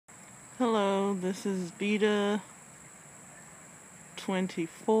Hello, this is VEDA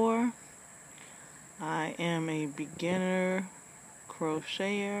 24. I am a beginner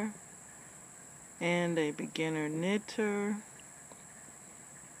crocheter and a beginner knitter.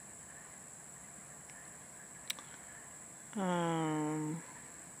 I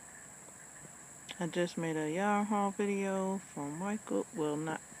just made a yarn haul video from Michael, well,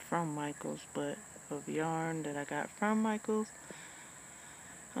 not from Michael's, but of yarn that I got from Michael's.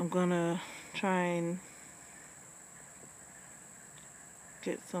 I'm gonna try and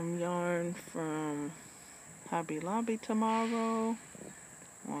get some yarn from Hobby Lobby tomorrow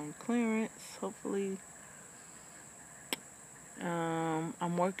on clearance, hopefully.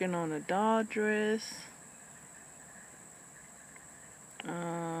 I'm working on a doll dress.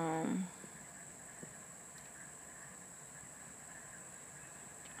 I'm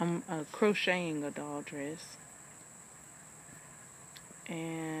crocheting a doll dress,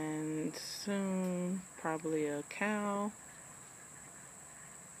 and soon probably a cow,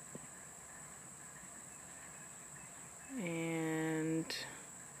 and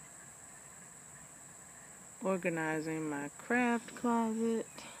organizing my craft closet.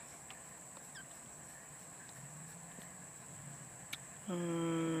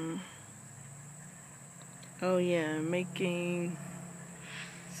 Oh yeah, making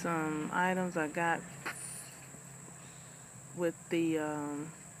some items I got with the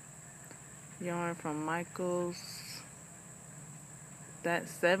yarn from Michael's. That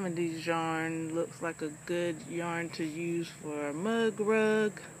 70s yarn looks like a good yarn to use for a mug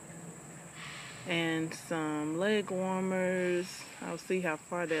rug and some leg warmers. I'll see how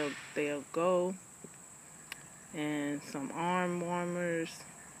far they'll go, and some arm warmers,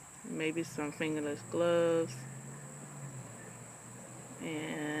 maybe some fingerless gloves,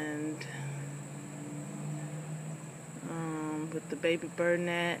 and with the baby bird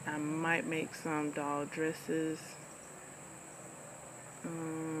net, I might make some doll dresses.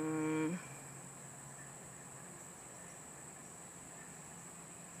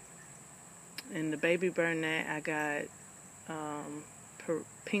 In the baby bird net, I got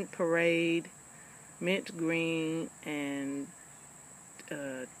pink parade, mint green, and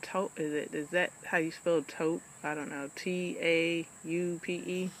taupe. Is that how you spell taupe? I don't know.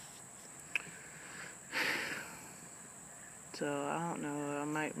 T-A-U-P-E. So I don't know. I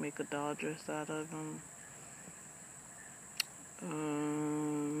might make a doll dress out of them.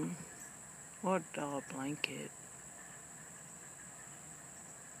 Or a doll blanket.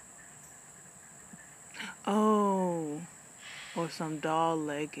 Oh, or some doll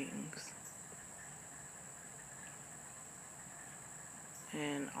leggings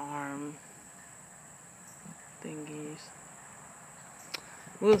and arm thingies.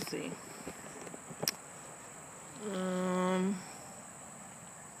 We'll see.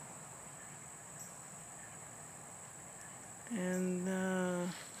 And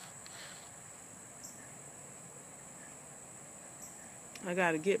I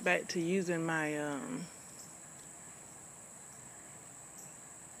gotta get back to using my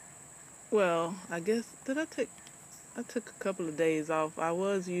well, I guess I took a couple of days off. I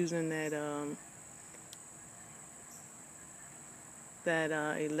was using that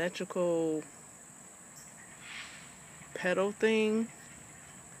electrical pedal thing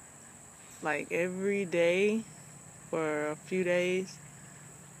like every day for a few days.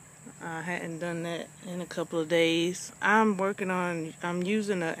 I hadn't done that in a couple of days. I'm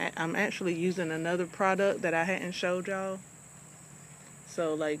actually using another product that I hadn't showed y'all.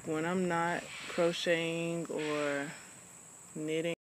 So like when I'm not crocheting or knitting